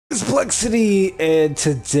Complexity, and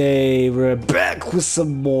today we're back with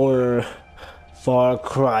some more Far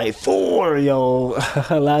Cry 4, yo.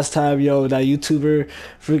 Last time, yo, that YouTuber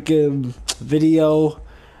freaking video,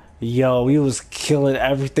 yo, we was killing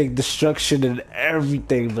everything, destruction and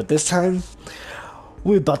everything, but this time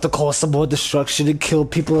we about to cause some more destruction and kill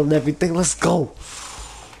people and everything. Let's go.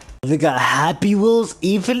 They got Happy Wheels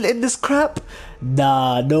even in this crap?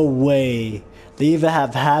 Nah, no way. They even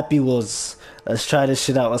have Happy Wheels. Let's try this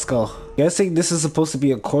shit out. Let's go. Guessing this is supposed to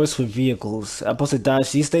be a course with vehicles. I'm supposed to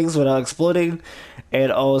dodge these things without exploding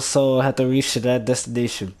and also have to reach that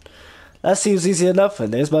destination. That seems easy enough,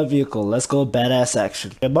 and there's my vehicle. Let's go badass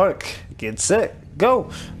action. Get mark. Get set.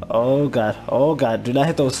 Go. Oh god. Oh god. Do not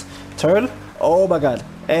hit those. Turn. Oh my god.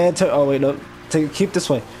 And turn. Oh wait, no. Keep this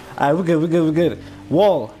way. Alright, we're good. We're good. We're good.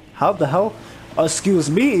 Wall. How the hell? Excuse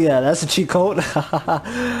me. Yeah, that's a cheat code.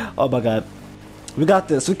 Oh my god. We got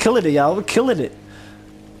this. We're killing it, y'all. We're killing it.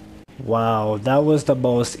 Wow, that was the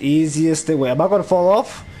most easiest thing. Wait, am I gonna fall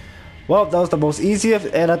off? Well, that was the most easiest,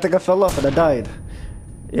 and I think I fell off and I died.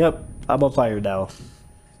 Yep, I'm on fire now.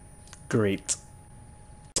 Great.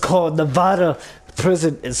 It's called Nevada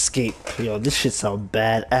Prison Escape. Yo, this shit sounds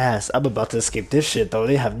badass. I'm about to escape this shit though.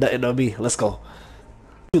 They have nothing on me. Let's go.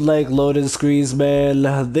 You like loading screens,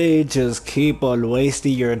 man? They just keep on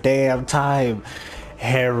wasting your damn time,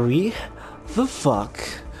 Harry. The fuck?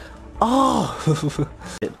 Oh,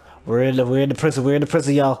 we're in the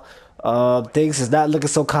prison, y'all. Things is not looking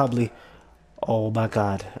so calmly. Oh my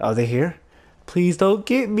god, are they here? Please don't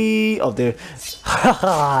get me. Oh, they're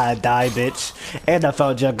die, bitch. And I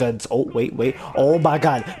found your guns. Oh wait. Oh my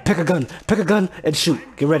god, pick a gun and shoot.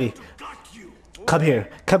 Get ready. Come here.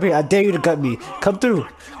 I dare you to gut me. Come through.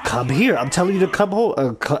 Come here. I'm telling you to come home.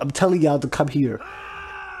 I'm telling y'all to come here.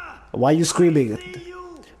 Why are you screaming?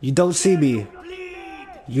 You don't see me.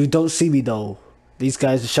 You don't see me though. These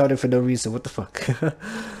guys are shouting for no reason. What the fuck?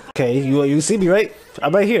 Okay, you see me, right?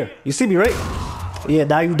 I'm right here. You see me, right? Yeah,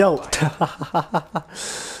 now you don't.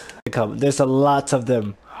 Come, there's a lot of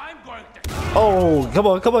them. Oh, come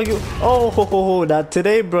on, you. Oh, not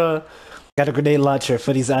today, bruh. Got a grenade launcher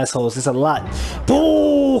for these assholes. There's a lot.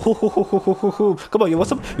 Boom! Come on, you want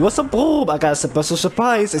some? You want some? Boom! I got a special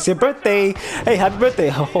surprise. It's your birthday. Hey, happy birthday!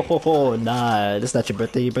 Oh, nah, that's not your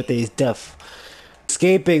birthday. Your birthday is death.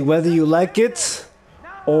 Escaping, whether you like it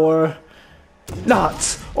or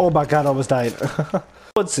not. Oh my god, I almost died.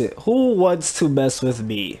 What's it? Who wants to mess with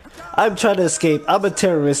me? I'm trying to escape. I'm a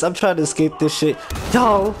terrorist. I'm trying to escape this shit.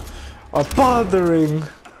 Y'all are bothering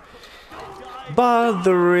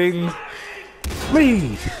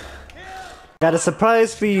me. Got a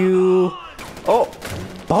surprise for you.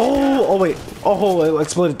 Oh wait. Oh, it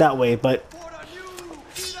exploded that way, but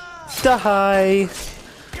die.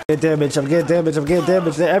 I'm getting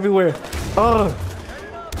damage. They're everywhere. Oh,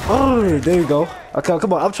 there you go. Okay,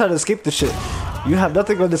 come on. I'm trying to escape this shit. You have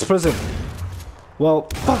nothing on this prison. Well,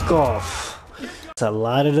 fuck off. There's a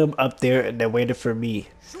lot of them up there, and they're waiting for me.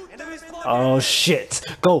 Oh shit.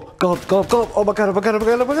 Go. Oh my god.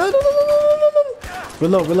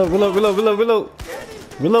 Reload.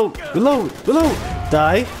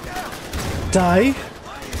 Die.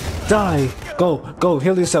 Go.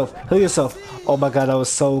 Heal yourself. Oh my god, I was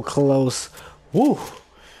so close. Woo.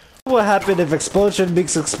 What happened if explosion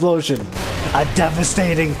makes explosion? A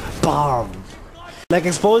devastating bomb. Like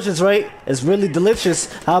explosions, right? It's really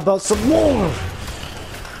delicious. How about some more?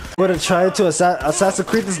 I'm gonna try to Assassin's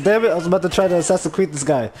Creed this, damn it. I was about to try to Assassin's Creed this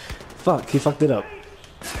guy. Fuck, he fucked it up.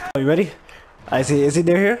 Are you ready? I see. Is he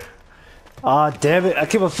near here? Ah, damn it. I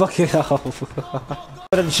keep on fucking up. I'm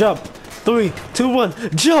gonna jump. 3, 2, 1,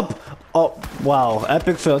 jump! Oh, wow.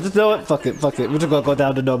 Epic fail. Just know it. Fuck it. We're just gonna go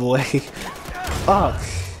down the normal way. Fuck.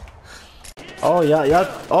 Oh,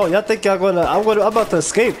 y'all think y'all gonna... I'm about to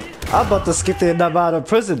escape. I'm about to escape the Nevada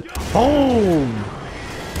prison. Boom!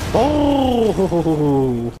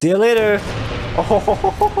 Oh! See you later.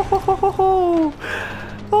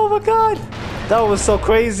 Oh my god. That was so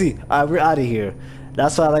crazy. Alright, we're out of here.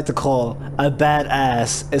 That's what I like to call a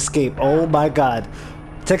badass escape. Oh my god.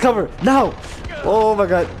 Take cover. No! Oh my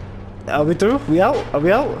god. Are we through? Are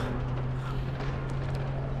we out?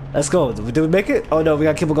 Let's go. Did we make it? Oh no, we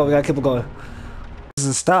gotta keep it going. This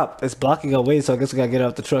doesn't stop. It's blocking our way, so I guess we gotta get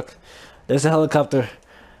out the truck. There's a helicopter.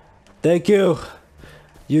 Thank you.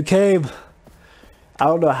 You came. I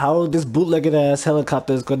don't know how this bootlegged ass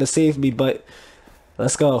helicopter is gonna save me, but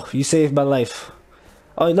let's go. You saved my life.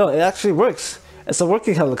 Oh no, it actually works. It's a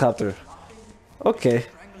working helicopter. Okay.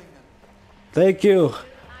 Thank you.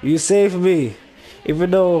 You saved me. Even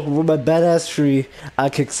though with my badass tree, I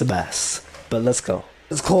kick some ass. But let's go.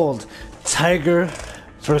 It's called Tiger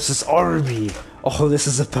versus Army. Oh, this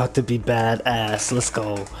is about to be badass. Let's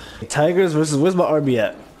go. Tigers versus, where's my army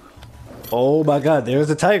at? Oh my god, there's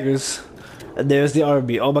the tigers. And there's the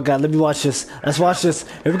army. Oh my god, let me watch this. Let's watch this.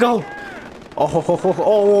 Here we go.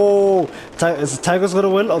 Is the tigers gonna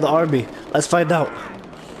win or the army? Let's find out.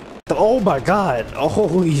 Oh my god. Oh,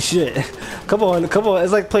 holy shit. Come on, come on.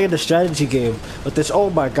 It's like playing the strategy game with this. Oh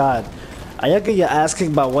my god. Are you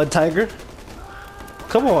asking about one tiger?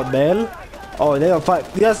 Come on, man. Oh, they are fight.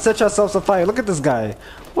 You guys set yourselves on fire. Look at this guy.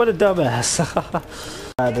 What a dumbass.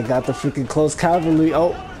 They got the freaking close cavalry.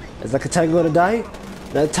 Oh, is that a tiger gonna die?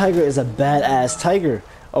 That tiger is a badass tiger.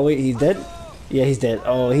 Oh wait, he's dead? Yeah, he's dead.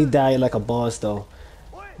 Oh, he died like a boss though.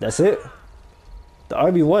 That's it? The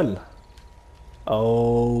army won.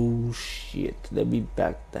 Oh shit. Let me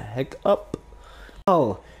back the heck up.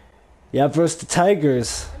 Oh, yeah, versus the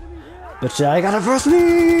tigers. But yeah, I gotta verse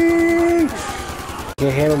me!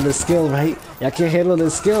 Can't handle this skill, right? Y'all can't handle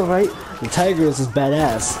this skill, right? The tigers is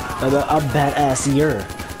badass. I'm badassier.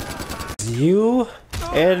 You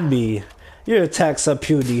and me. Your attacks are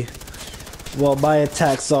puny. Well, my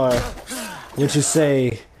attacks are, would you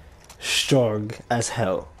say, strong as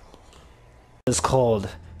hell. It's called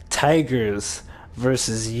Tigers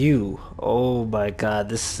versus You. Oh my god,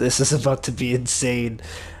 this is about to be insane.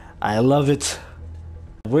 I love it.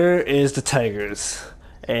 Where is the tigers?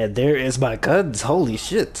 And there is my guns. Holy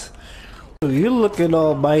shit. You looking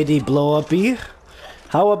almighty blow uppy.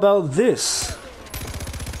 How about this?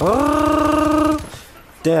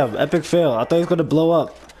 Damn, epic fail. I thought he was gonna blow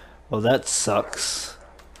up. Well, that sucks.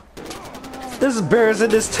 There's bears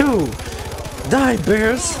in this too. Die,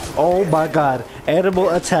 bears. Oh my god. Animal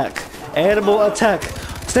attack. Animal attack.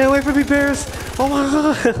 Stay away from me, bears. Oh my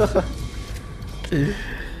god.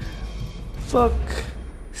 Fuck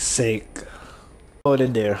sake. Going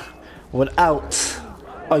in there. Without.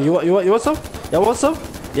 Oh, you want some? Y'all want some?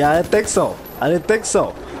 Yeah, I didn't think so. I didn't think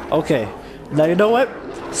so. Okay. Now you know what?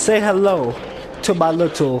 Say hello to my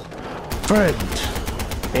little friend.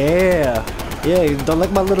 Yeah. Yeah, you don't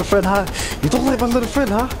like my little friend, huh? You don't like my little friend,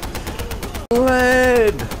 huh?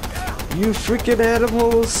 Friend! You freaking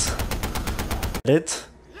animals. It?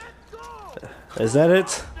 Is that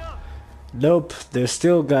it? Nope. There's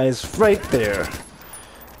still guys right there.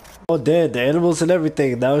 All dead. The animals and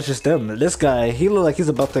everything. Now it's just them. This guy, he look like he's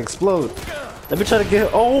about to explode. Let me try to get.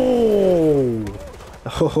 Oh!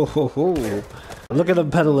 Oh! Look at him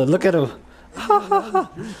pedaling. Look at him.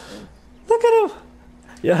 Look at him.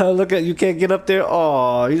 Yeah, look at you. Can't get up there.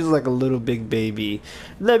 Oh, he's like a little big baby.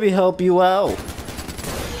 Let me help you out.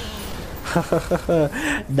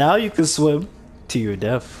 Now you can swim to your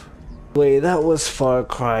death. Wait, that was Far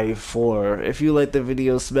Cry 4. If you liked the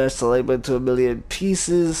video, smash the like button to 1,000,000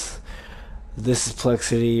 pieces. This is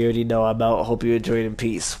Plexity. You already know I'm out. Hope you enjoyed in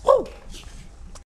peace.